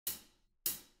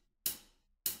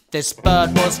This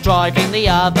bird was driving the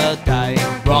other day,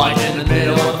 Right in the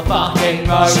middle of the fucking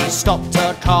road. she stopped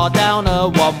her car down a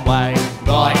one-way.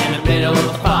 Right in the middle of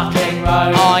the fucking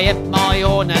road. I hit my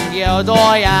horn and yelled,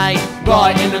 "Oi, eh!"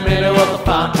 Right in the middle of the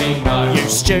fucking road. You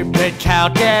stupid cow,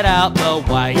 get out the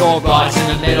way. You're right in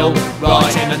the middle,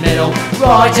 right in the middle,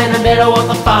 right in the middle of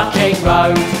the fucking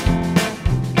road.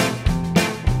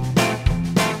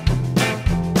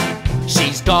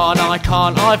 She's gone, I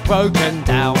can't, I've broken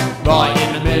down. Right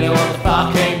in the middle of the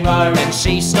fucking road. Then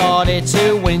she started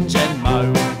to whinge and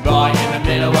moan. Right in the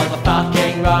middle of the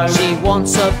fucking road. She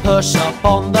wants a push up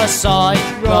on the side.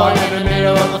 Right in the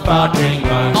middle of the fucking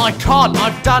road. I can't,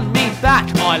 I've done me back,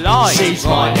 I lied. She's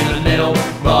right in the middle,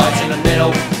 right in the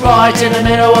middle, right in the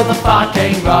middle of the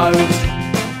fucking road.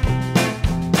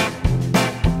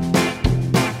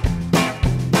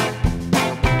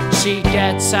 She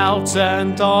gets out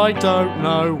and I don't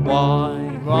know why.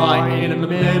 Right in the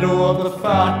middle of the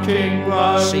fucking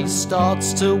road. She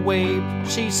starts to weep,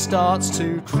 she starts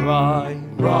to cry.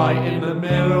 Right in the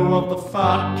middle of the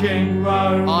fucking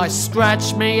road. I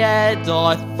scratched me head,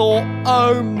 I thought,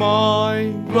 oh my.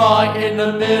 Right in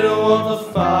the middle of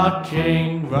the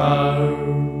fucking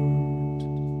road.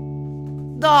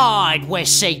 I'd wish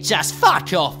she'd just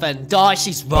fuck off and die.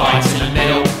 She's Right in the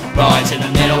middle, right in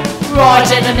the middle,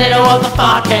 right in the middle of the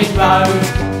fucking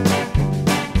road.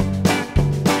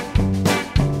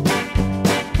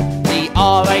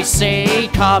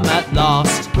 RAC come at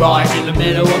last. Right in the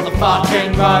middle of the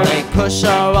fucking road. They push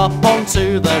her up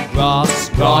onto the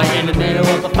grass. Right in the middle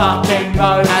of the fucking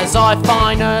road. As I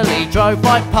finally drove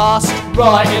right past.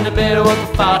 Right in the middle of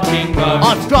the fucking road.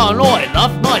 I've gone, oi,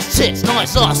 love, nice tits,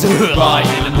 nice ass. Right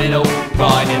in the middle,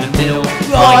 right in the middle,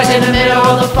 right in the middle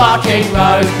of the fucking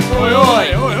road. Oi,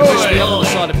 oi, oi, oi. Push me on the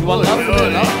side if you want love.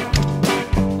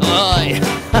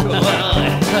 Oi.